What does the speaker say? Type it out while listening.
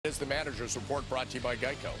is the manager's report brought to you by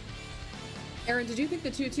Geico. Aaron, did you think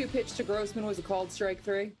the 2-2 pitch to Grossman was a called strike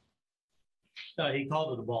three? No, he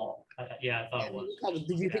called it the ball. Yeah, I thought it was.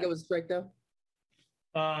 Did you think it was a strike though?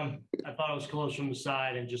 I thought it was close from the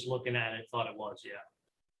side, and just looking at it, thought it was.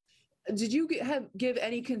 Yeah. Did you give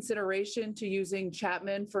any consideration to using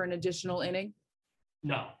Chapman for an additional inning?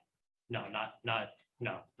 No, not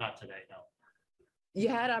today. No. You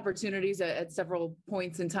had opportunities at several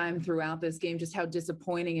points in time throughout this game. Just how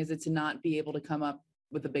disappointing is it to not be able to come up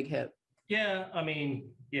with a big hit? Yeah, I mean,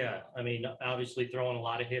 obviously throwing a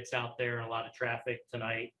lot of hits out there and a lot of traffic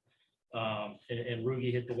tonight. And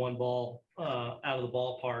Rugi hit the one ball out of the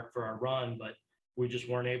ballpark for our run, but we just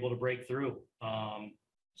weren't able to break through.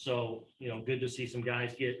 So, good to see some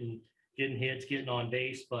guys getting hits, getting on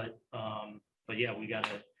base, but yeah,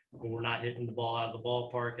 when we're not hitting the ball out of the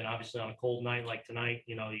ballpark, and obviously on a cold night like tonight,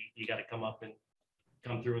 you got to come up and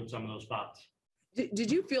come through in some of those spots.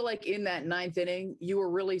 Did you feel like in that ninth inning, you were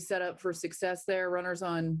really set up for success there? Runners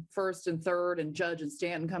on first and third, and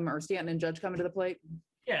Stanton and Judge coming to the plate?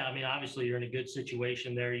 Yeah, I mean, obviously you're in a good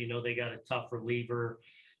situation there. They got a tough reliever,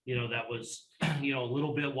 that was, a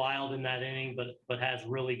little bit wild in that inning, but has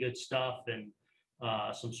really good stuff and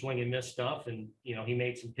some swing and miss stuff. And, he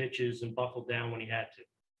made some pitches and buckled down when he had to.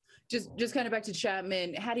 Just kind of back to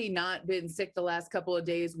Chapman, had he not been sick the last couple of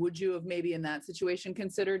days, would you have maybe in that situation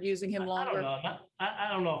considered using him longer? I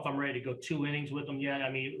don't know if I'm ready to go 2 innings with him yet. I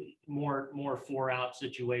mean, more 4-out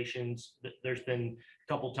situations. There's been a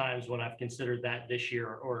couple times when I've considered that this year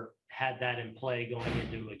or had that in play going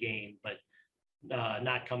into a game, but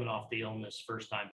not coming off the illness first time